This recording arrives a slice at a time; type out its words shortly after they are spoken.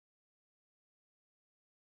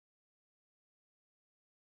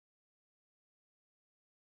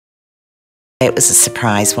It was a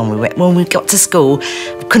surprise when we got to school.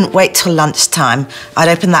 We couldn't wait till lunchtime. I'd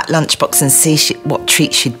open that lunchbox and see what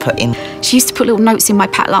treats she'd put in. She used to put little notes in my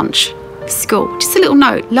packed lunch for school. Just a little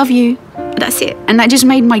note, love you, that's it. And that just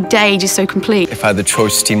made my day just so complete. If I had the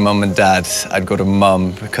choice between mum and dad, I'd go to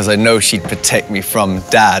mum because I know she'd protect me from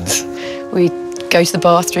dad. We'd go to the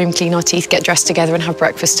bathroom, clean our teeth, get dressed together and have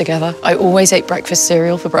breakfast together. I always ate breakfast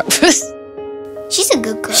cereal for breakfast. She's a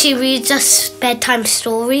good cook. She reads us bedtime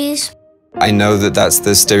stories. I know that that's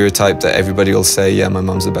the stereotype that everybody will say, yeah, my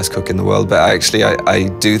mum's the best cook in the world, but actually I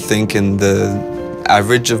do think in the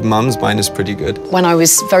average of mums, mine is pretty good. When I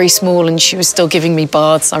was very small and she was still giving me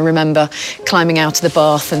baths, I remember climbing out of the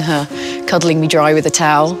bath and her cuddling me dry with a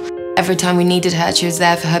towel. Every time we needed her, she was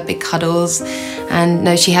there for her big cuddles. And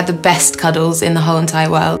no, she had the best cuddles in the whole entire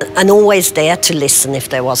world. And always there to listen if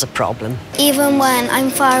there was a problem. Even when I'm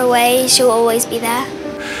far away, she'll always be there.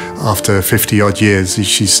 After 50-odd years,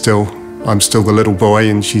 I'm still the little boy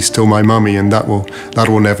and she's still my mummy, and that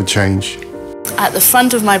will never change. At the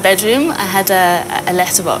front of my bedroom, I had a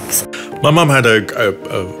letterbox. My mum had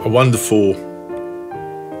a wonderful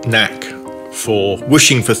knack for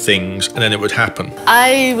wishing for things and then it would happen.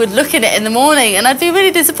 I would look at it in the morning and I'd be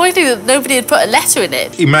really disappointed that nobody had put a letter in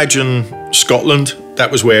it. Imagine Scotland,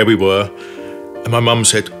 that was where we were, and my mum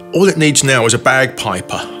said, all it needs now is a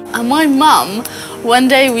bagpiper. And my mum, one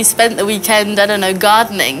day we spent the weekend, I don't know,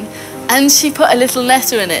 gardening, and she put a little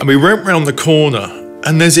letter in it. And we went round the corner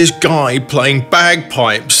and there's this guy playing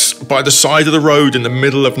bagpipes by the side of the road in the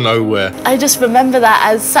middle of nowhere. I just remember that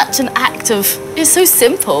as such an act of, it's so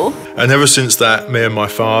simple. And ever since that, me and my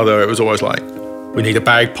father, it was always like, we need a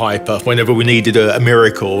bagpiper whenever we needed a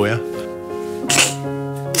miracle, yeah?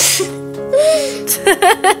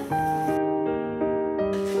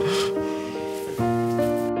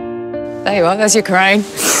 There you are, there's your crown.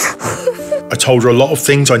 I told her a lot of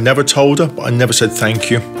things I never told her, but I never said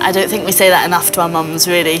thank you. I don't think we say that enough to our mums,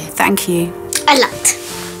 really. Thank you. A lot.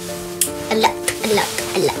 A lot, a lot,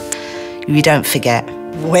 a lot. You don't forget.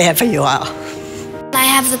 Wherever you are. I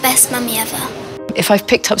have the best mummy ever. If I've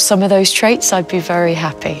picked up some of those traits, I'd be very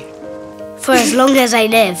happy. For as long as I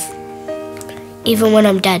live. Even when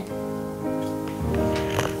I'm dead.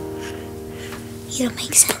 You don't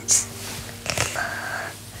make sense.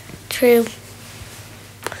 True.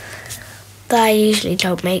 But I usually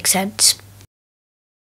don't make sense.